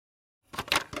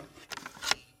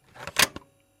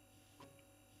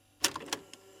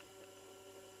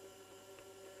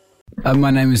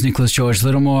My name is Nick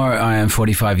Littlemore. I am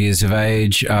 45 years of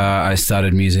age. I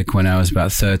started music when I was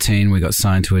about 13. We got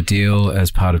signed to a deal as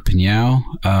part of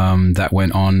PNAU. That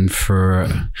went on for,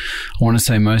 I want to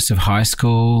say, most of high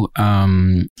school.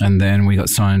 And then we got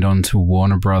signed on to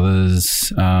Warner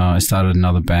Brothers. I started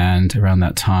another band around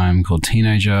that time called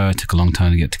Teenager. It took a long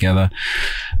time to get together.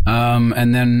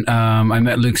 And then I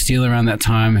met Luke Steele around that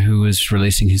time, who was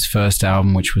releasing his first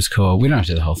album, which was called... We don't have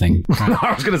to do the whole thing. No,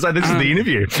 I was going to say, this is the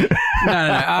interview.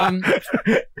 No.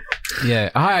 Yeah.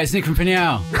 Hi, it's Nick from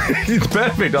PNAU. It's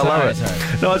perfect. I love it.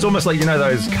 Sorry. No, it's almost like, you know,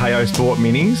 those KO Sport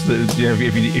minis that, you know,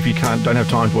 if you don't have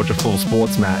time to watch a full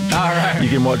sports match, you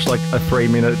can watch like a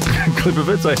 3-minute clip of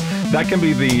it. So that can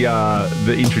be the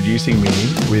introducing mini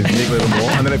with Nick Littlemore.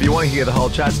 And then if you want to hear the whole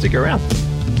chat, stick around.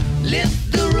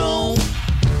 Lift the room.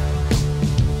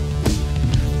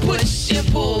 Push your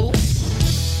pull.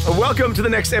 Welcome to the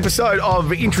next episode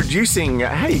of Introducing.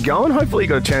 How you going? Hopefully you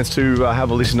got a chance to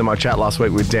have a listen to my chat last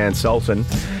week with Dan Sultan.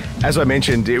 As I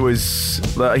mentioned, it was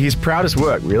his proudest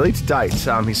work, really, to date.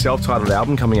 His self-titled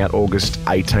album coming out August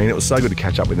 18. It was so good to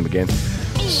catch up with him again.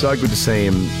 So good to see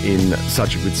him in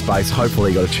such a good space.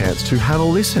 Hopefully you got a chance to have a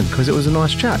listen, because it was a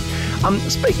nice chat.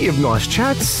 Speaking of nice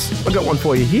chats, I've got one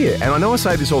for you here. And I know I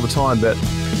say this all the time, but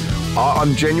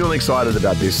I'm genuinely excited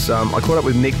about this. I caught up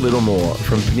with Nick Littlemore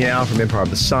from PNAU, from Empire of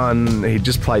the Sun. He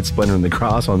just played Splendour in the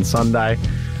Grass on Sunday.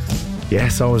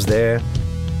 Yes, I was there.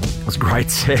 It was a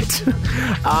great set.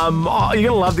 You're going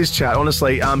to love this chat,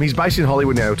 honestly. He's based in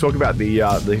Hollywood now. We'll talk about the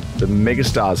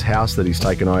megastar's house that he's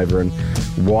taken over and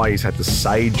why he's had to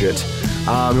sage it.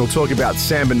 We'll talk about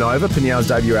Samba Nova, PNAU's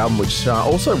debut album, which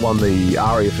also won the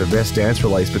ARIA for Best Dance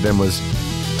Release, but then was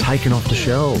taken off the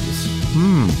shelves.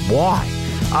 Why?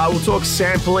 We'll talk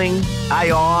sampling,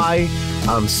 AI,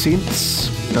 synths,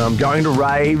 going to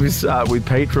raves with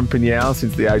Pete from PNAU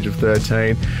since the age of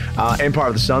 13. Empire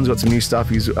of the Sun's got some new stuff.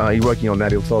 He's working on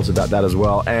that. He'll tell us about that as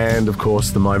well. And, of course,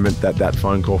 the moment that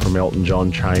phone call from Elton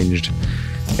John changed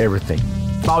everything.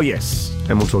 Oh, yes.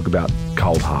 And we'll talk about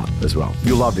Cold Heart as well.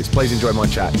 You'll love this. Please enjoy my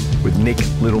chat with Nick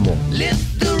Littlemore.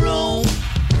 Lift the room.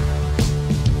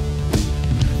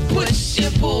 Push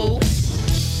your pull.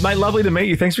 Mate, lovely to meet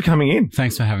you. Thanks for coming in.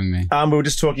 Thanks for having me. We were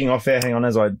just talking off air. Hang on,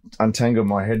 as I untangle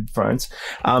my headphones.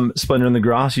 Splendour in the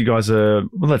Grass. You guys are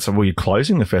you're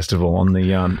closing the festival on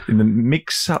the in the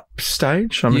mix-up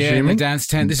stage. I'm assuming. Yeah, the dance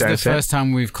tent. This is the first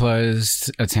time we've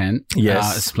closed a tent.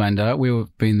 Yes, Splendour.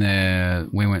 We've been there.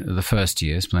 We went the first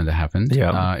year Splendour happened.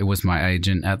 Yeah, it was my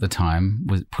agent at the time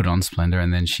was put on Splendour,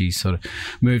 and then she sort of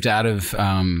moved out of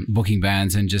booking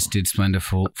bands and just did Splendour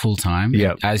full time.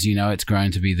 Yeah, as you know, it's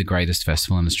grown to be the greatest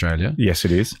festival in Australia. Yes,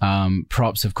 it is.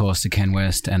 Props, of course, to Ken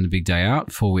West and the Big Day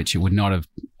Out, for which it would not have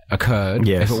occurred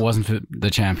if it wasn't for the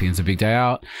champions, the Big Day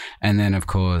Out, and then, of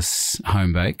course,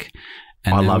 Home Bake.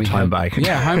 And I loved Home Bake.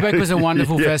 Yeah, Home Bake was a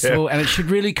wonderful festival, and it should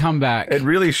really come back. It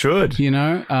really should. You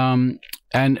know,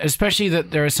 and especially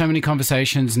that there are so many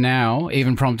conversations now,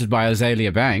 even prompted by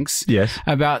Azalea Banks,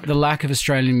 about the lack of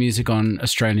Australian music on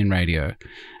Australian radio.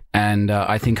 And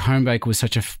I think Home Bake was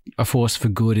such a force for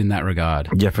good in that regard.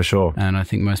 Yeah, for sure. And I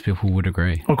think most people would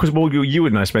agree. Well, because you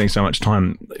would know, spending so much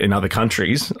time in other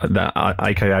countries,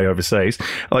 aka overseas.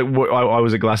 Like I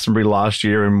was at Glastonbury last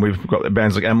year, and we've got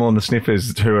bands like Amyl and the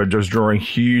Sniffers who are just drawing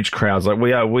huge crowds. Like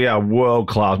we are world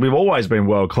class. We've always been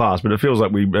world class, but it feels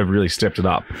like we have really stepped it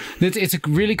up. It's a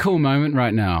really cool moment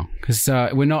right now, because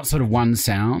we're not sort of one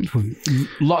sound. With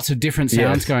lots of different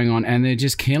sounds going on, and they're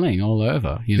just killing all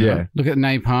over. You know, look at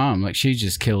Napalm. Like, she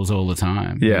just kills all the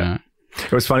time. Yeah. You know?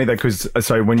 It was funny though, because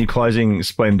so when you're closing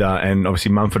Splendour, and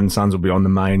obviously Mumford & Sons will be on the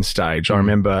main stage. I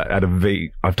remember at a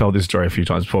V, I've told this story a few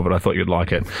times before, but I thought you'd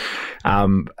like it.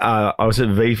 I was at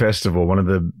V Festival, one of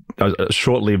the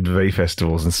short-lived V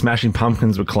festivals, and Smashing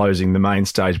Pumpkins were closing the main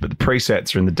stage, but the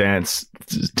presets are in the dance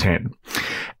tent.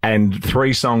 And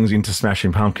 3 songs into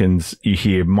Smashing Pumpkins, you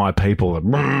hear My People,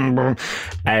 and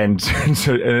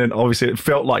then obviously it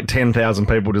felt like 10,000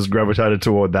 people just gravitated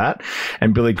toward that.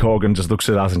 And Billy Corgan just looks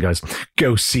at us and goes,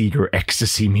 "Go see your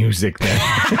ecstasy music then."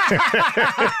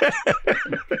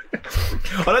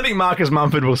 I don't think Marcus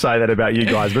Mumford will say that about you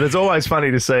guys, but it's always funny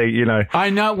to see, you know. I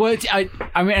know. Well, I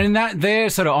mean, and that they're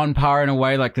sort of on par in a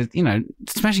way. Like, you know,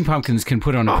 Smashing Pumpkins can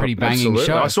put on a pretty banging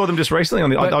show. I saw them just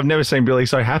recently. I've never seen Billy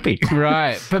so happy.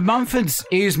 Right. But Mumford's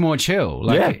is more chill.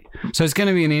 Like, so it's going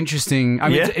to be an interesting... I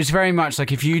mean, it's very much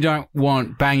like, if you don't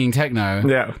want banging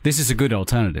techno, this is a good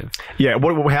alternative. Yeah.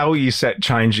 How will your set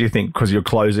change, do you think? Because you're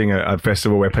closing a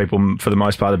festival where people, for the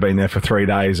most part, have been there for 3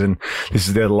 days, and this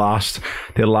is their last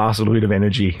little bit of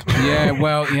energy. Yeah,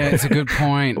 well, it's a good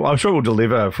point. Well, I'm sure we'll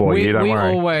deliver for you, don't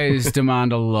worry. We always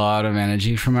demand a lot of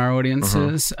energy from from our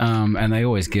audiences, and they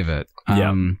always give it.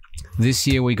 This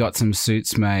year we got some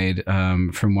suits made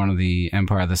from one of the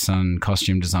Empire of the Sun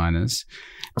costume designers.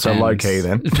 So low key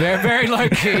then. Very, very low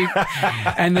key.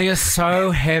 And they are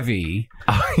so heavy.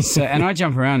 And I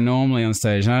jump around normally on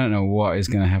stage, and I don't know what is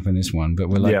going to happen this one, but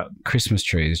we're like Christmas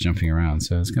trees jumping around,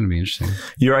 so it's going to be interesting.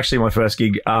 You're actually my first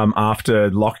gig after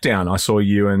lockdown. I saw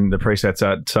you and the Presets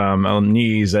at on New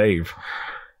Year's Eve.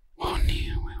 Oh,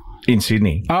 in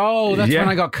Sydney. Oh, that's when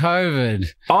I got COVID.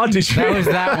 Oh, did you? That was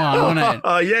that one, wasn't it?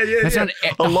 Oh, yeah. That's when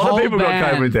a lot of people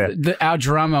got COVID there. Our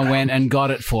drummer went and got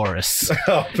it for us.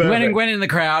 Went in the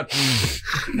crowd.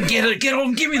 Get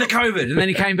on, give me the COVID. And then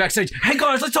he came backstage. Hey,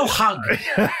 guys, let's all hug.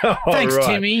 Thanks, right.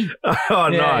 Timmy. Oh,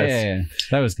 nice. Yeah.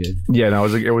 That was good. Yeah, no,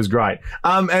 it was great.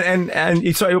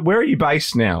 And so where are you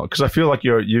based now? Because I feel like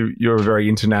you're a very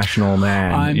international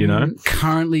man, I'm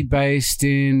currently based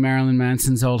in Marilyn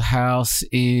Manson's old house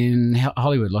in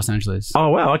Hollywood, Los Angeles. Oh,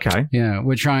 wow. Okay. Yeah.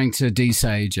 We're trying to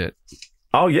desage it.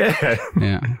 Oh, yeah.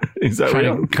 Yeah. Is that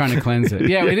real? Trying to cleanse it.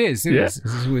 Yeah, it is. It is.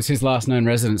 This was his last known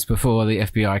residence before the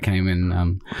FBI came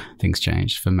in. Things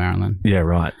changed for Marilyn. Yeah,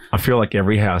 right. I feel like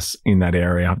every house in that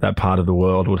area, that part of the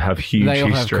world, would have huge history. They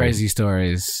all have crazy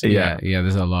stories. Yeah,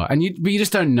 there's a lot. But you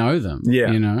just don't know them,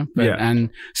 And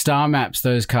star maps,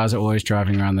 those cars are always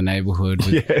driving around the neighborhood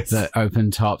with the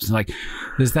open tops. Like,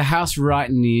 there's the house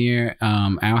right near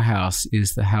our house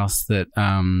is the house that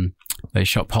they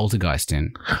shot Poltergeist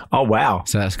in. Oh, wow.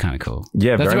 So that's kind of cool.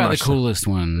 Yeah, that's very about much the coolest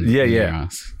one. Yeah.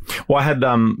 Well, I had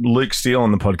Luke Steele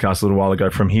on the podcast a little while ago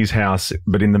from his house,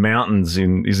 but in the mountains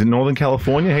is it Northern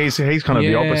California? He's kind of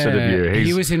the opposite of you.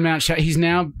 He was in Mount Shasta. He's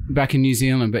now back in New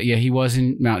Zealand, but he was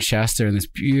in Mount Shasta in this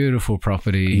beautiful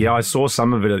property. Yeah, I saw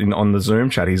some of it on the Zoom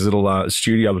chat. His little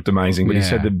studio looked amazing, but he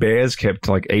said the bears kept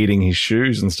like eating his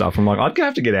shoes and stuff. I'm like, I'd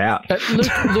have to get out.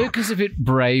 Luke is a bit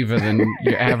braver than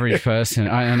your average person.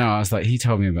 I know. I was like, he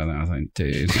told me about that. I was like,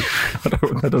 dude.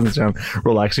 That doesn't sound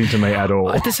relaxing to me at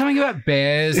all. There's something about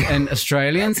bears and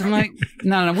Australians. I'm like,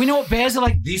 no. We know what bears are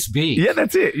like this big. Yeah,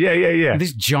 that's it. Yeah.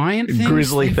 This giant thing.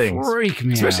 Grizzly things. Freak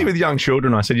me Especially out. with young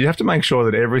children. I said, you have to make sure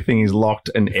that everything is locked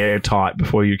and airtight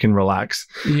before you can relax.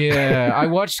 Yeah. I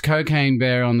watched Cocaine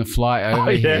Bear on the flight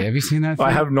over here. Have you seen that thing?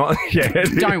 I have not yet.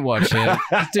 Don't watch it.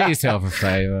 Do yourself a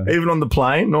favour. Even on the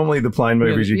plane? Normally the plane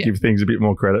movies, you give things a bit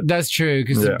more credit. That's true,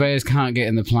 because the bears can't get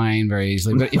in the plane very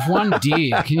easily. But if one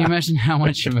did, can you imagine how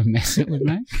much of a mess it would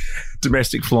make?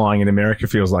 Domestic flying in America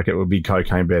feels like it would be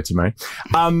Cocaine Bear to me.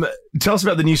 Tell us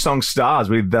about the new song "Stars"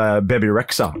 with Bebe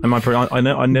Rexha.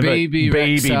 I never Bebe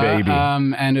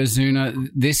Rexha, and Ozuna.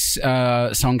 This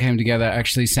song came together.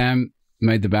 Actually, Sam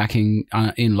made the backing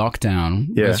in lockdown.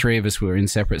 Yeah. The three of us were in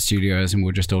separate studios, and we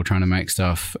were just all trying to make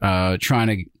stuff, trying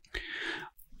to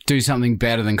do something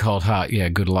better than Cold Heart. Yeah,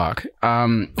 good luck.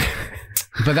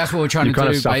 But that's what we're trying to do,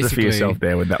 basically. You kind of suffered for yourself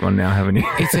there with that one now, haven't you?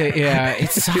 It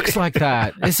sucks like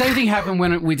that. The same thing happened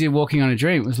when we did Walking on a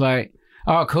Dream. It was like,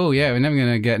 oh, cool, we're never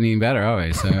going to get any better, are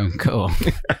we? So, cool.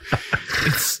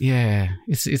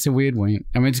 It's a weird one.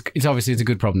 I mean, it's obviously it's a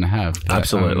good problem to have. But,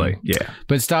 absolutely, yeah.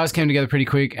 But Stars came together pretty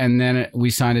quick, and then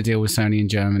we signed a deal with Sony in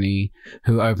Germany,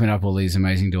 who opened up all these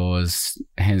amazing doors.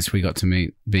 Hence, we got to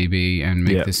meet BB and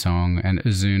make this song, and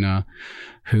Ozuna,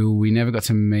 who we never got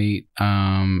to meet,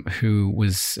 who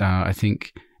was, I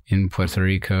think, in Puerto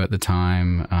Rico at the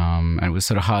time, and it was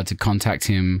sort of hard to contact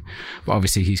him, but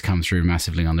obviously he's come through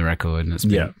massively on the record, and it's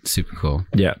been super cool.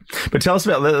 Yeah, but tell us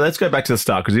about. Let's go back to the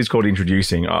start, because it's called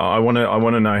Introducing. I want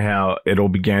to know how it all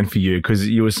began for you, because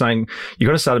you were saying you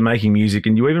got to start making music,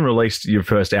 and you even released your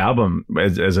first album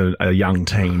as a young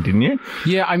teen, didn't you?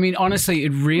 Yeah, I mean, honestly,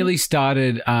 it really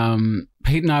started.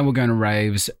 Pete and I were going to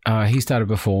raves. He started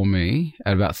before me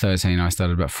at about 13. I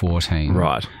started about 14.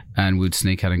 Right. And we'd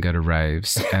sneak out and go to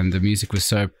raves. And the music was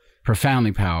so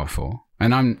profoundly powerful.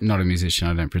 And I'm not a musician.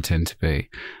 I don't pretend to be.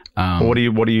 What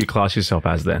do you class yourself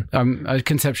as then? I'm a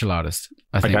conceptual artist.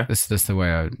 I think that's the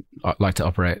way I like to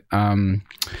operate.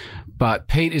 But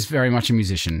Pete is very much a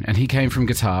musician. And he came from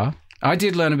guitar. I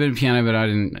did learn a bit of piano, but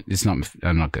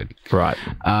I'm not good. Right.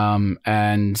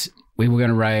 And we were going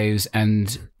to raves,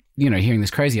 and hearing this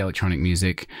crazy electronic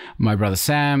music. My brother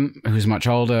Sam, who's much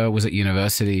older, was at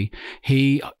university.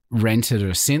 He rented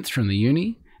a synth from the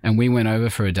uni, and we went over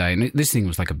for a day. And this thing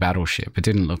was like a battleship. It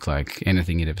didn't look like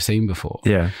anything you'd ever seen before.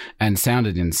 Yeah. And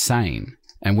sounded insane.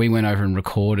 And we went over and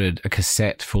recorded a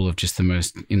cassette full of just the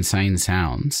most insane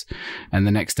sounds. And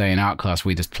the next day in art class,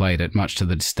 we just played it, much to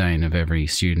the disdain of every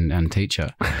student and teacher.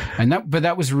 But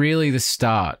that was really the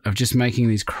start of just making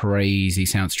these crazy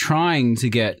sounds, trying to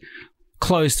get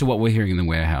close to what we're hearing in the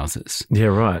warehouses. Yeah,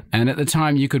 right. And at the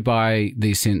time, you could buy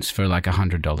these synths for like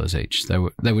 $100 each.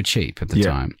 They were cheap at the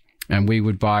time. And we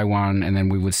would buy one and then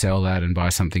we would sell that and buy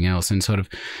something else, and sort of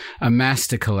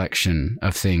amassed a collection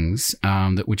of things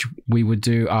which we would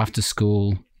do after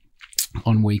school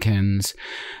on weekends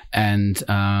and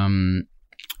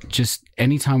just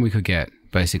anytime we could get,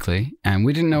 basically. And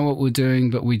we didn't know what we were doing,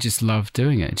 but we just loved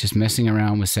doing it, just messing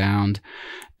around with sound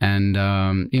and,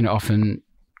 often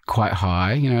quite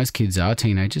high, as kids are,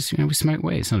 teenagers, we smoke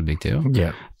weed. It's not a big deal.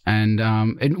 Yeah. And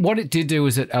what it did do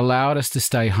is it allowed us to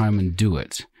stay home and do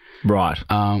it. Right.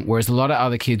 Whereas a lot of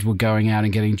other kids were going out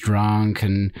and getting drunk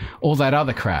and all that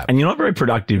other crap. And you're not very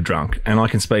productive drunk, and I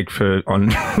can speak on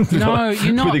no,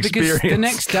 you're not, with because experience. the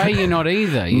next day you're not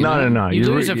either. No. You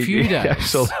lose a few days.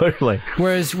 Absolutely.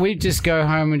 Whereas we'd just go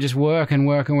home and just work and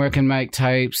make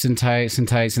tapes and tapes and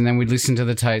tapes, and then we'd listen to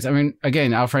the tapes. I mean,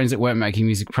 again, our friends that weren't making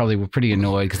music probably were pretty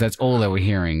annoyed because that's all they were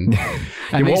hearing.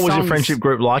 And what was your friendship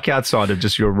group like outside of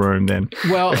just your room then?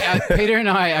 Well, Peter and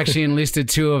I actually enlisted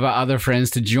two of our other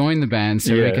friends to join the band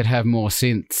so we could have more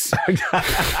synths.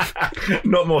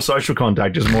 Not more social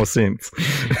contact, just more synths.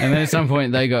 And then at some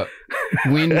point they got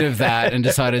wind of that and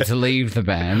decided to leave the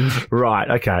band. Right,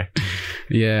 okay.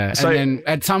 Yeah. So, and then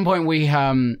at some point we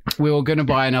were going to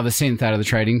buy another synth out of the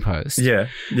trading post. Yeah.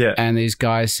 And these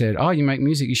guys said, "Oh, you make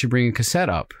music, you should bring a cassette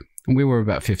up." And we were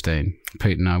about 15,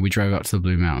 Pete and I. We drove up to the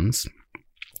Blue Mountains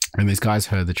and these guys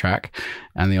heard the track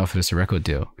and they offered us a record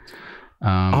deal.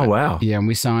 Oh, wow. Yeah, and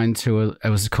we signed to it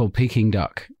was called Peking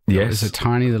Duck. Yes. It was a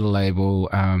tiny little label.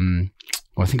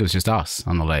 I think it was just us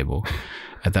on the label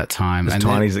at that time. As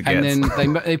tiny as it gets. And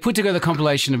then they put together a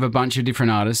compilation of a bunch of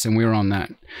different artists, and we were on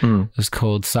that. It was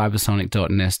called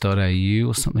cybersonic.nes.au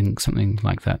or something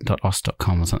like that,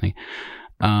 .os.com or something.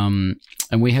 And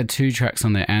we had 2 tracks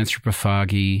on there,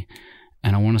 Anthropophagi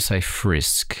and I want to say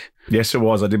Frisk. Yes, it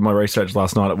was. I did my research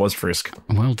last night. It was Frisk.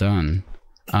 Well done.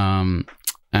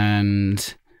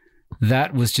 And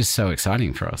that was just so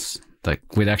exciting for us. Like,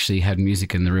 we'd actually had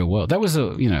music in the real world. That was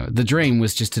the dream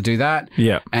was just to do that.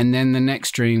 Yeah. And then the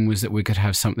next dream was that we could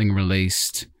have something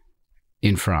released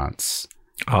in France.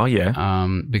 Oh, yeah.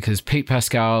 Because Pete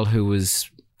Pascal, who was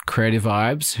Creative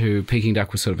Vibes, who Peking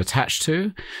Duck was sort of attached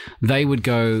to, they would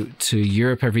go to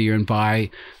Europe every year and buy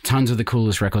tons of the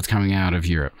coolest records coming out of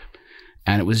Europe.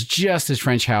 And it was just as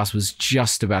French House was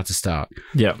just about to start.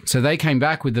 Yeah. So they came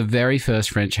back with the very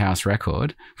first French House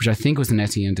record, which I think was an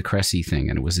Etienne de Crécy thing,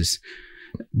 and it was this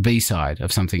B-side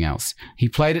of something else. He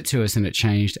played it to us and it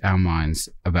changed our minds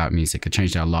about music. It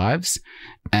changed our lives.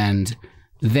 And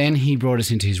then he brought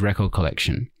us into his record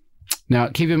collection. Now,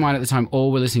 keep in mind at the time,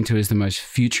 all we're listening to is the most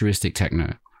futuristic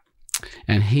techno.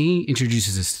 And he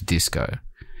introduces us to disco.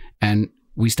 And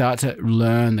we start to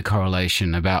learn the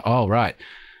correlation about, oh, right,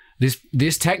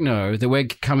 this techno that we're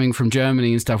coming from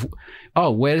Germany and stuff,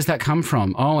 oh, where does that come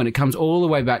from? Oh, and it comes all the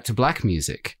way back to black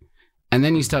music. And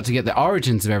then you start to get the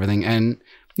origins of everything. And,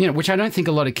 which I don't think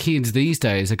a lot of kids these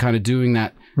days are kind of doing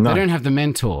that. No. They don't have the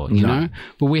mentor, you know?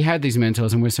 But we had these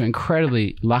mentors and we're so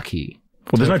incredibly lucky.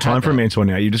 Well, there's no time for a mentor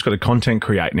now. You've just got to content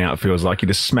create now, it feels like. You're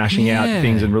just smashing out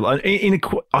things. And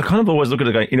I kind of always look at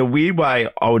it going, in a weird way,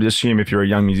 I would assume if you're a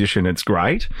young musician, it's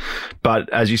great.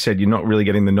 But as you said, you're not really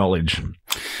getting the knowledge.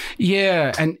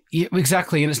 Yeah,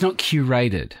 exactly. And it's not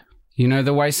curated.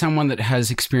 The way someone that has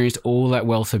experienced all that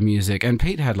wealth of music, and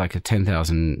Pete had like a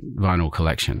 10,000 vinyl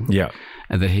collection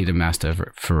that he'd amassed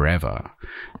over forever.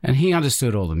 And he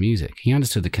understood all the music. He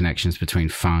understood the connections between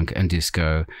funk and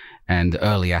disco and the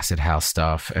early acid house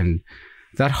stuff and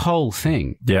that whole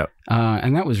thing. Yeah.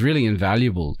 And that was really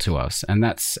invaluable to us. And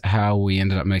that's how we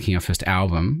ended up making our first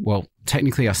album. Well,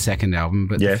 technically our second album,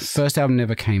 but the first album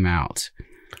never came out.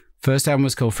 First album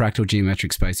was called Fractal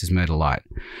Geometric Spaces Made of Light.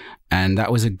 And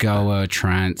that was a Goa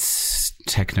trance,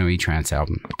 techno-y trance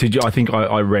album. Did you? I think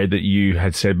I read that you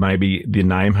had said maybe the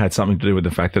name had something to do with the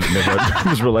fact that it never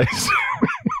was released.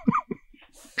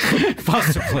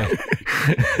 Possibly.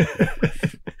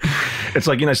 It's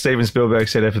like, Steven Spielberg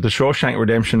said if the Shawshank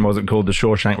Redemption wasn't called the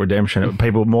Shawshank Redemption,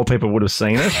 more people would have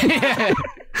seen it. Yeah.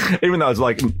 Even though it's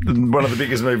like one of the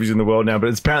biggest movies in the world now, but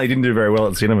it apparently didn't do very well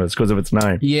at cinemas because of its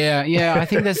name. Yeah. I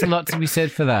think there's a lot to be said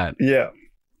for that. Yeah.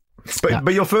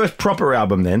 But your first proper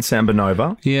album then, Samba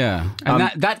Nova. Yeah.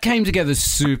 And that came together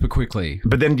super quickly.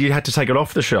 But then you had to take it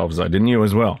off the shelves though, didn't you,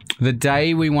 as well? The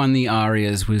day we won the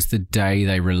Arias was the day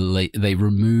they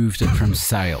removed it from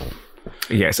sale.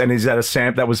 Yes, and is that a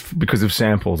sample? That was because of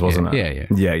samples, wasn't it?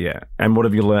 Yeah. And what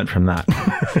have you learned from that?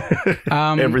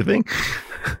 Everything?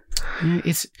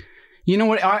 It's,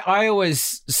 what, I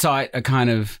always cite a kind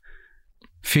of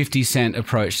 50 Cent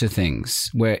approach to things,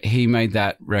 where he made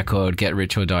that record, Get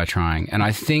Rich or Die Trying. And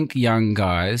I think young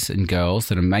guys and girls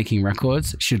that are making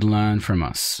records should learn from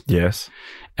us. Yes.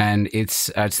 And it's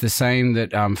the same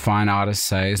that fine artists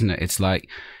say, isn't it? It's like,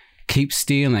 keep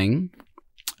stealing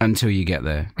until you get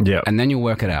there. Yeah. And then you'll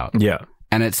work it out. Yeah.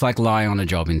 And it's like lying on a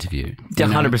job interview. Yeah,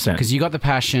 100%. Because you got the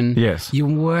passion. Yes. You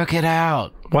work it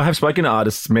out. Well, I have spoken to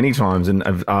artists many times and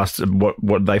I've asked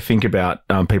what they think about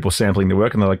people sampling their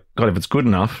work, and they're like, God, if it's good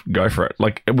enough, go for it.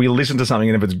 Like, we listen to something,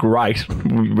 and if it's great,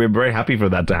 we're very happy for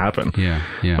that to happen. Yeah,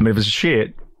 yeah. I mean, if it's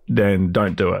shit, then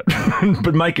don't do it.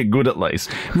 But make it good at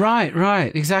least.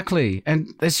 Right, exactly. And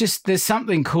there's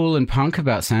something cool and punk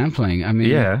about sampling. I mean,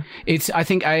 yeah. I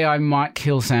think AI might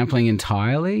kill sampling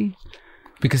entirely,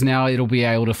 because now it'll be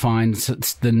able to find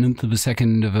the nth of a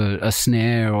second of a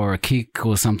snare or a kick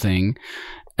or something.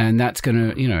 And that's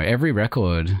going to, every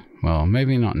record, well,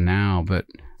 maybe not now, but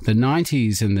the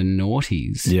 90s and the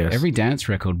noughties, yes. Every dance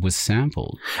record was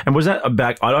sampled. And was that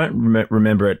back, I don't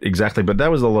remember it exactly, but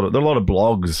that was a lot of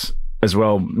blogs as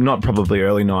well, not probably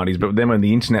early 90s, but then when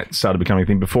the internet started becoming a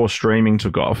thing, before streaming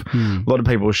took off, a lot of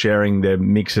people were sharing their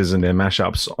mixes and their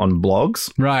mashups on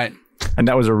blogs. Right. And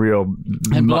that was a real...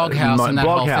 And Bloghouse and that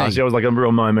whole thing. Yeah, it was like a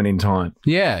real moment in time.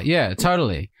 Yeah,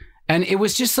 totally. And it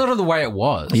was just sort of the way it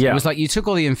was. Yeah. It was like you took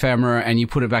all the ephemera and you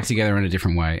put it back together in a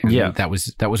different way. And yeah. That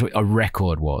was what a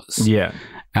record was. Yeah.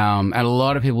 And a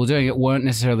lot of people doing it weren't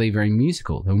necessarily very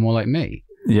musical. They were more like me.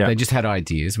 Yeah. They just had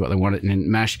ideas, what they wanted, and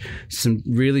mash some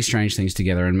really strange things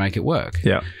together and make it work.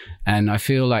 Yeah. And I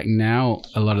feel like now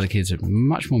a lot of the kids are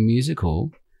much more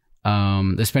musical.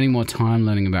 They're spending more time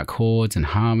learning about chords and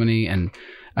harmony, and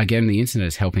again, the internet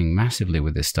is helping massively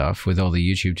with this stuff, with all the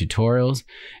YouTube tutorials.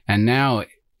 And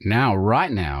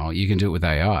right now, you can do it with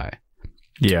AI.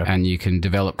 Yeah. And you can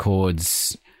develop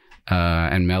chords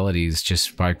and melodies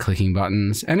just by clicking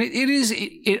buttons. And it is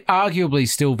arguably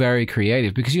still very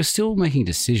creative, because you're still making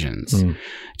decisions,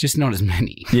 just not as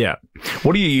many. Yeah.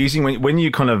 What are you using when you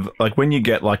kind of, like, when you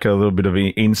get like a little bit of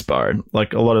inspo,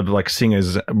 like a lot of like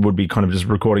singers would be kind of just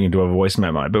recording into a voice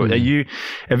memo, but have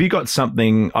you got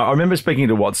something? I remember speaking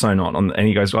to What's So Not and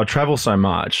he goes, I travel so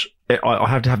much, I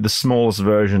have to have the smallest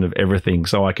version of everything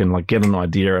so I can like get an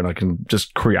idea and I can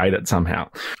just create it somehow.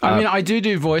 I mean, I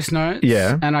do voice notes,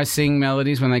 yeah, and I sing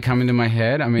melodies when they come into my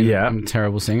head. I mean, yeah. I'm a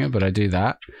terrible singer, but I do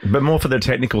that. But more for the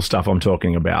technical stuff I'm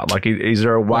talking about. Like, is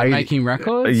there a way? Like making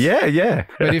records? Yeah.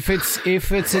 But if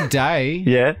it's a day,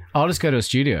 yeah, I'll just go to a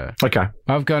studio. Okay.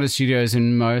 I've gone to studios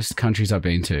in most countries I've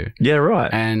been to. Yeah, right.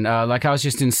 And like I was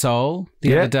just in Seoul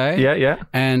the other day. Yeah.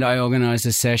 And I organised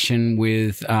a session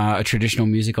with a traditional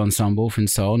music ensemble from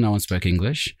Seoul. No one spoke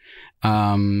English. So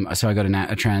I got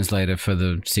a translator for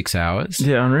the 6 hours.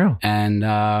 Yeah, unreal. And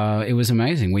it was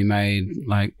amazing. We made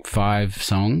like 5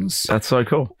 songs. That's so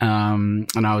cool. And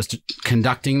I was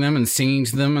conducting them and singing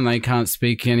to them, and they can't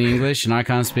speak any English and I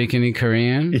can't speak any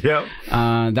Korean. Yep.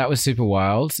 That was super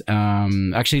wild.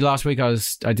 Actually, last week I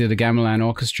did a gamelan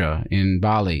orchestra in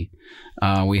Bali.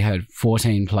 We had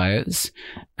 14 players,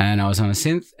 and I was on a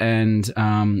synth, and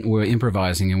we were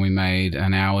improvising, and we made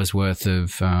an hour's worth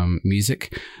of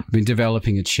music. I've been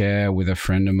developing a chair with a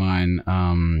friend of mine,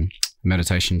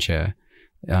 meditation chair,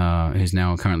 who's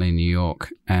now currently in New York,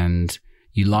 and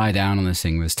you lie down on this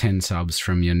thing. There's 10 subs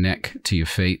from your neck to your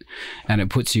feet, and it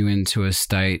puts you into a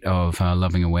state of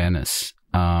loving awareness.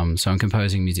 So I'm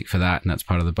composing music for that, and that's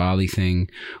part of the Bali thing,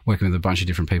 working with a bunch of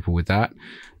different people with that.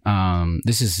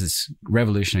 This is this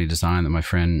revolutionary design that my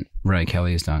friend Ray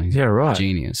Kelly has done. He's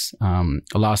genius.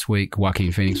 Last week,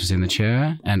 Joaquin Phoenix was in the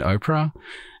chair, and Oprah.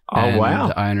 Oh, wow.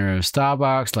 The owner of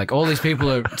Starbucks. Like, all these people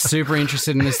are super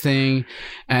interested in this thing.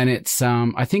 And it's,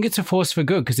 I think it's a force for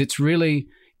good, because it's really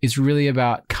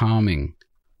about calming.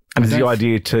 And is the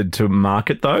idea to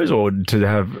market those, or to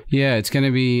have... Yeah, it's going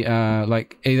to be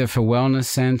like either for wellness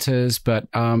centers, but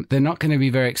they're not going to be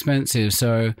very expensive.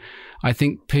 So I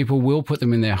think people will put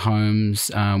them in their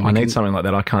homes. I need something like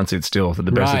that. I can't sit still at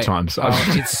the best of times.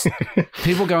 It's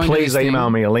people go into Please email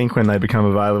me a link when they become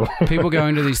available. People go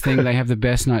into these things, they have the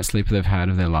best night's sleep they've had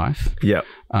of their life. Yeah.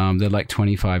 They're like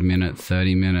 25-minute,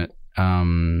 30-minute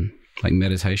like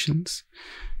meditations.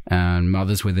 And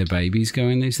mothers with their babies go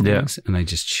in these things, and they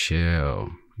just chill.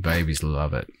 Babies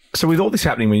love it. So with all this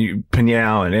happening, when you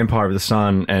PNAU and Empire of the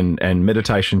Sun and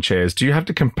meditation chairs, do you have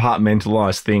to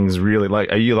compartmentalize things really?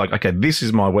 Like, are you like, okay, this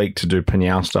is my week to do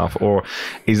PNAU stuff, or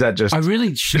is that just... I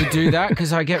really should do that,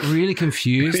 because I get really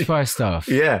confused by stuff.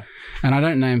 Yeah. And I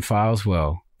don't name files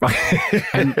well.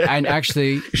 and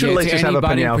actually, to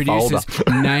anybody who produces,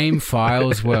 name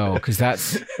files well, because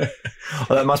that's...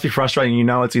 Well, that must be frustrating. You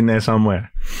know it's in there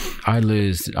somewhere. I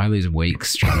lose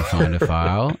weeks trying to find a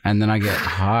file, and then I get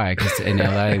high because in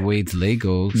LA weed's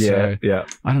legal. So Yeah.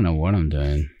 I don't know what I'm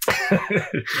doing.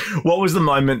 What was the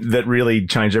moment that really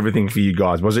changed everything for you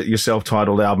guys? Was it your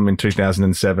self-titled album in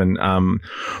 2007?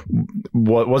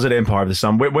 Was it Empire of the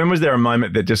Sun? When was there a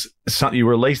moment that just you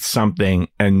released something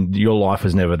and your life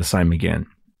was never the same again?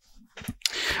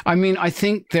 I mean, I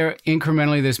think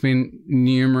there's been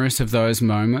numerous of those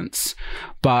moments,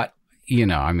 but you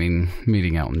know, I mean,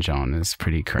 meeting Elton John is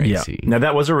pretty crazy. Yeah. Now,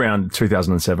 that was around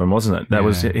 2007, wasn't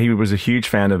it? He was a huge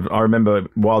fan of, I remember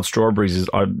Wild Strawberries.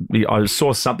 I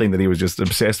saw something that he was just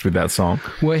obsessed with that song.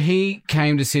 Well, he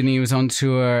came to Sydney, he was on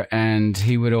tour, and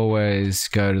he would always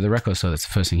go to the record store. That's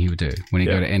the first thing he would do when he'd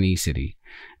go to any city.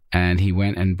 And he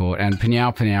went and bought, and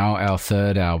PNAU, our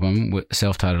third album,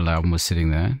 self-titled album, was sitting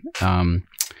there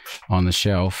on the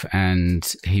shelf,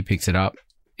 and he picked it up.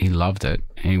 He loved it.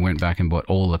 And he went back and bought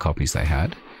all the copies they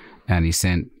had, and he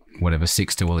sent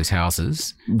 6 to all his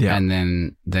houses. Yeah. And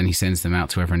then he sends them out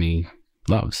to everyone he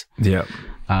loves. Yeah.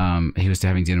 He was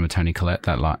having dinner with Tony Collette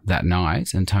that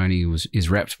night, and Tony is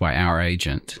repped by our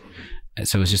agent.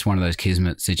 So it was just one of those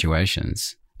kismet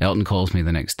situations. Elton calls me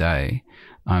the next day.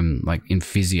 I'm like in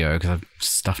physio because I've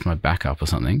stuffed my back up or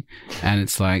something, and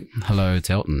it's like, "Hello, it's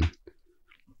Elton."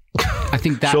 I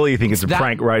think that. Surely you think it's a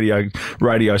prank radio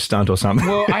stunt or something.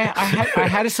 Well, I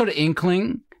had a sort of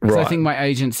inkling. Right. I think my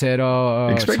agent said,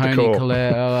 Tony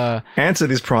Collette. Answer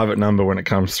this private number when it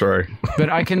comes through. But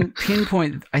I can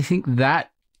pinpoint, I think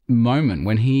that moment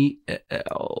when he,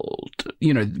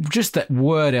 just that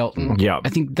word Elton. Yeah. I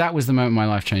think that was the moment my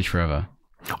life changed forever.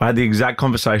 I had the exact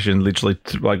conversation literally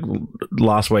like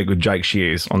last week with Jake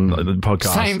Shears on the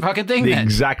podcast. Same fucking thing. The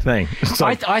exact thing.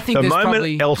 Like I think the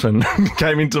moment Elton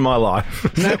came into my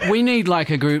life. No, we need like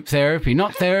a group therapy,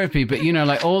 not therapy, but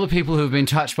like all the people who have been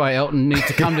touched by Elton need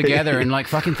to come together and like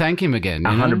fucking thank him again.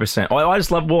 100%. I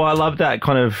just love. Well, I love that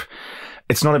kind of.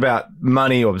 It's not about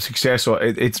money or success, or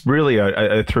it's really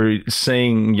through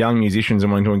seeing young musicians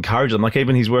and wanting to encourage them. Like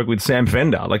even his work with Sam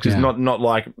Fender, like just not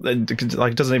like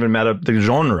it doesn't even matter the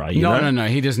genre. You know? No.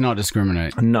 He does not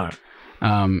discriminate. No.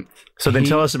 So then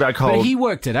tell us about Cold. But he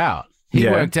worked it out. He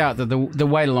worked out that the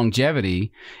way to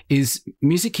longevity is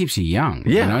music keeps you young.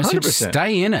 Yeah, so just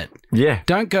stay in it. Yeah.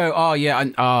 Don't go,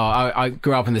 I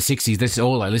grew up in the 60s. This is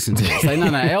all I listen to. Say,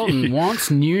 no, Elton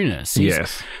wants newness.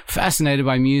 He's fascinated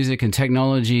by music and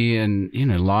technology and,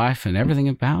 life and everything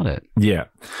about it. Yeah.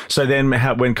 So then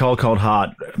when Cold Heart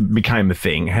became a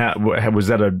thing, how was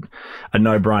that a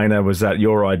no-brainer? Was that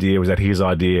your idea? Was that his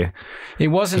idea? It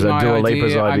wasn't my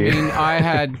idea. I mean, I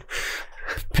had...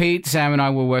 Pete, Sam and I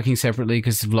were working separately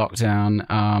because of lockdown.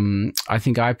 I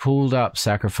think I pulled up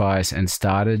Sacrifice and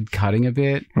started cutting a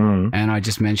bit. And I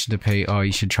just mentioned to Pete,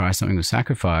 you should try something with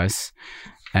Sacrifice.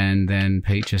 And then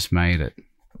Pete just made it.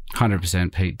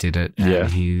 100% Pete did it. And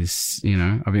he's,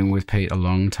 I've been with Pete a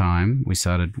long time. We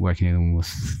started working together when we were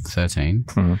 13.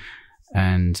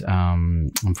 And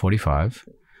I'm 45.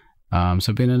 So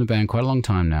I've been in a band quite a long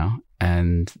time now.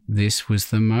 And this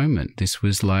was the moment. This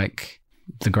was like...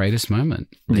 the greatest moment.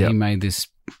 He made this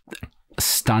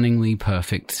stunningly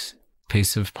perfect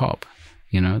piece of pop,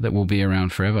 that will be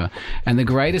around forever. And the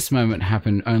greatest moment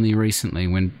happened only recently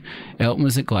when Elton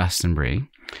was at Glastonbury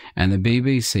and the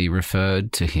BBC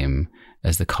referred to him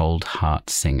as the Cold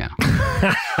Heart singer.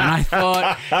 And I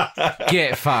thought,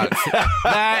 get fucked.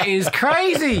 That is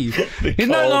crazy. He's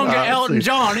no longer Elton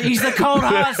John. He's the Cold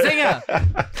Heart singer.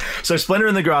 So Splendour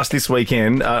in the Grass this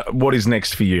weekend. What is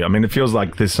next for you? I mean, it feels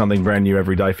like there's something brand new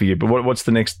every day for you. But what's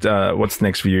the next? What's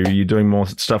next for you? Are you doing more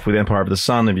stuff with Empire of the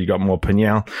Sun? Have you got more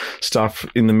PNAU stuff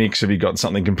in the mix? Have you got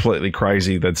something completely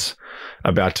crazy that's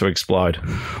about to explode?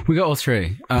 We got all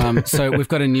three. So we've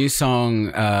got a new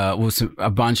song.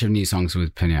 A bunch of new songs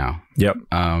with PNAU. Yep.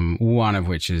 One of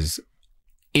which is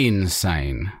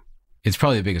insane. It's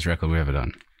probably the biggest record we've ever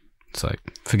done. It's like,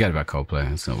 forget about Coldplay.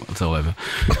 It's all over.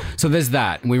 So there's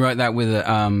that. We wrote that with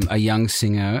a young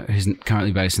singer who's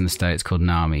currently based in the States called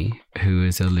Nami, who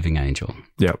is a living angel.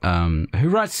 Yep. Who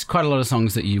writes quite a lot of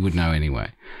songs that you would know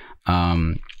anyway.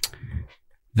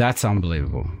 That's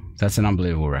unbelievable. That's an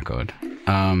unbelievable record.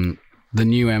 The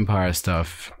new Empire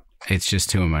stuff, it's just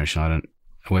too emotional.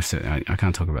 I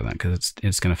can't talk about that because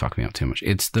it's going to fuck me up too much.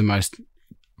 It's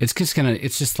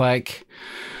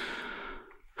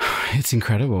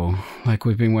incredible. Like,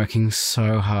 we've been working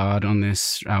so hard on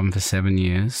this album for 7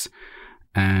 years,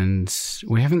 and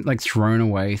we haven't like thrown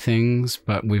away things,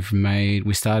 but we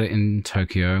started in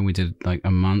Tokyo. We did like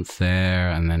a month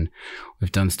there, and then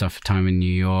we've done stuff for time in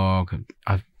New York.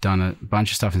 I've done a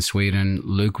bunch of stuff in Sweden.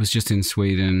 Luke was just in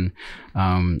Sweden.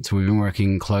 So we've been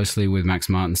working closely with Max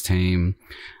Martin's team.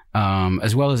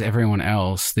 as well as everyone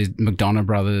else. The McDonough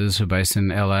brothers, who are based in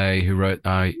LA, who wrote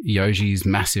Yogi's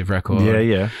massive record.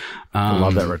 Yeah. I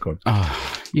love that record.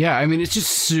 Yeah, I mean, it's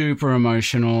just super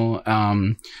emotional.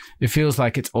 It feels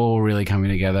like it's all really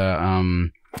coming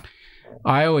together.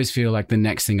 I always feel like the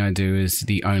next thing I do is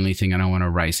the only thing, and I want to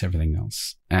erase everything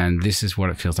else. And this is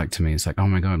what it feels like to me. It's like, oh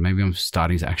my God, maybe I'm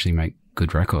starting to actually make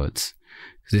good records.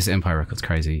 This Empire record's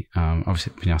crazy.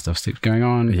 Obviously, PNAU stuff's going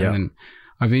on. Yeah. And then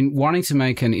I've been wanting to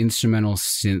make an instrumental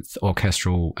synth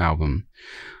orchestral album.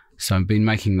 So I've been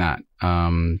making that.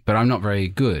 But I'm not very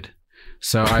good.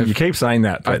 So you keep saying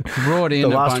that, but brought in the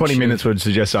last 20 minutes would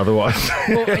suggest otherwise.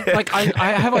 Well,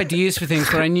 I have ideas for things,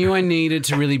 but I knew I needed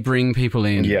to really bring people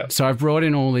in. Yeah. So I've brought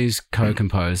in all these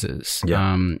co-composers.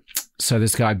 Yeah. So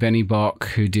this guy, Benny Bok,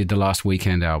 who did the Last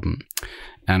Weekend album.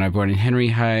 And I brought in Henry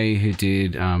Hay, who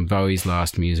did Bowie's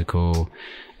last musical.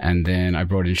 And then I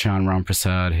brought in Shan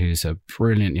Ramprasad, who's a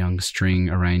brilliant young string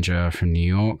arranger from New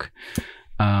York.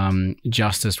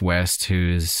 Justice West,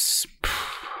 who's...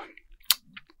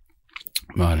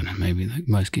 I don't know, maybe the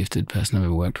most gifted person I've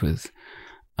ever worked with,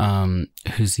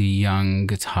 who's a young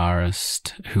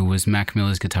guitarist who was Mac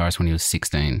Miller's guitarist when he was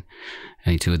 16,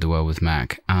 and he toured the world with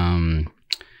Mac.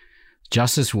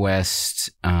 Justice West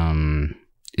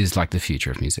is like the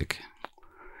future of music.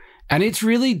 And it's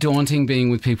really daunting being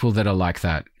with people that are like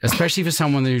that, especially for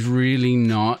someone who's really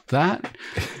not that.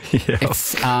 Yeah.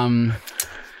 It's...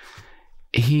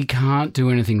 he can't do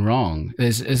anything wrong.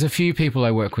 There's a few people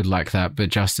I work with like that, but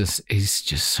Justice is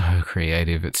just so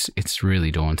creative. It's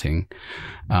really daunting.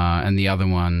 And the other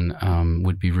one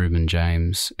would be Reuben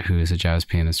James, who is a jazz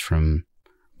pianist from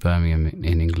Birmingham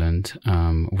in England.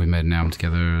 We made an album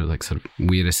together, like sort of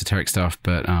weird esoteric stuff,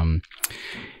 but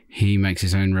he makes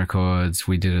his own records.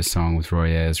 We did a song with Roy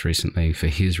Ayers recently for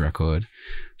his record,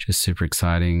 which is super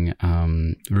exciting.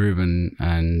 Reuben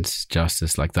and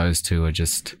Justice, like those two are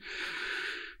just...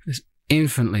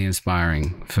 infinitely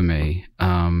inspiring for me,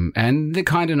 and they're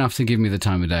kind enough to give me the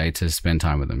time of day to spend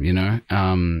time with them, you know,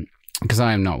 because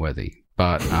I am not worthy,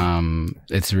 but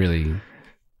it's really,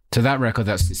 to that record,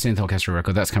 that's the synth orchestral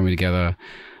record, that's coming together.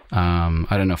 I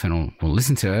don't know if anyone will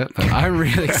listen to it, but I'm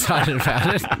really excited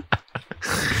about it.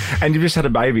 And you've just had a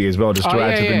baby as well, just to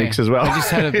add to the mix as well. I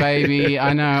just had a baby.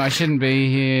 I know, I shouldn't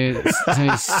be here. It's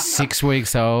only 6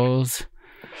 weeks old.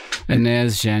 And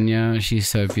there's Zhenya. She's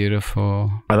so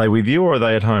beautiful. Are they with you or are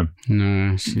they at home?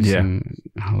 No, she's in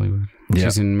Hollywood. Yeah.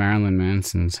 She's in Marilyn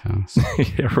Manson's house.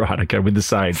 Yeah, right. Okay, with the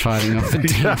sage. Fighting off the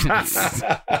demons.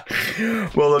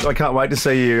 Well, look, I can't wait to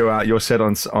see you your set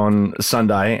on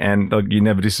Sunday, and you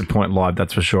never disappoint live,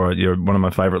 that's for sure. You're one of my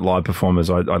favourite live performers.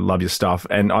 I love your stuff,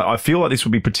 and I feel like this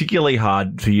would be particularly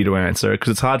hard for you to answer because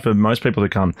it's hard for most people to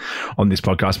come on this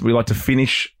podcast, but we like to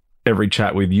finish every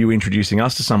chat with you introducing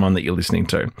us to someone that you're listening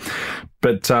to.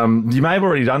 But you may have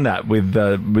already done that with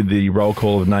the roll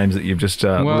call of names that you've just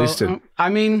listed. I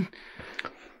mean,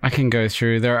 I can go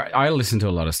through there. I listen to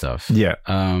a lot of stuff. Yeah.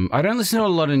 I don't listen to a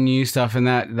lot of new stuff, and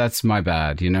that's my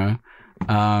bad, you know?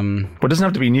 Well, it doesn't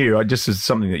have to be new. It just is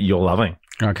something that you're loving.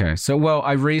 Okay. So, well,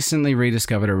 I recently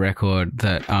rediscovered a record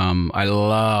that I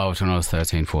loved when I was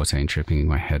 13, 14, tripping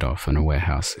my head off in a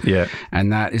warehouse. Yeah.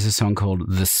 And that is a song called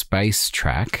The Space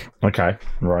Track. Okay.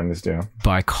 I'm writing this down.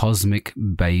 By Cosmic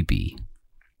Baby.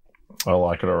 I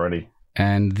like it already.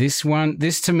 And this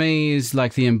to me is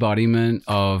like the embodiment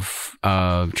of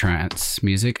trance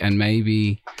music, and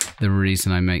maybe the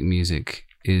reason I make music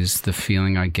is the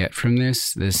feeling I get from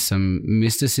this. There's some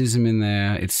mysticism in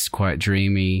there. It's quite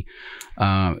dreamy.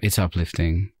 It's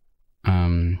uplifting.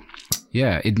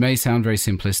 Yeah, it may sound very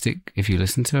simplistic if you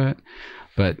listen to it,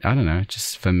 but I don't know.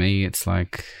 Just for me, it's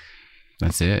like,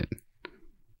 that's it.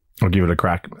 I'll give it a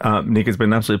crack. Nick, it's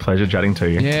been an absolute pleasure chatting to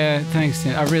you. Yeah, thanks.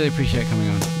 I really appreciate coming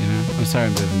on. You know, I'm sorry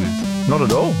I'm a bit of a mess. Not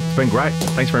at all. It's been great.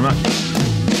 Thanks very much.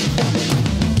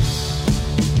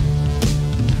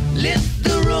 Lift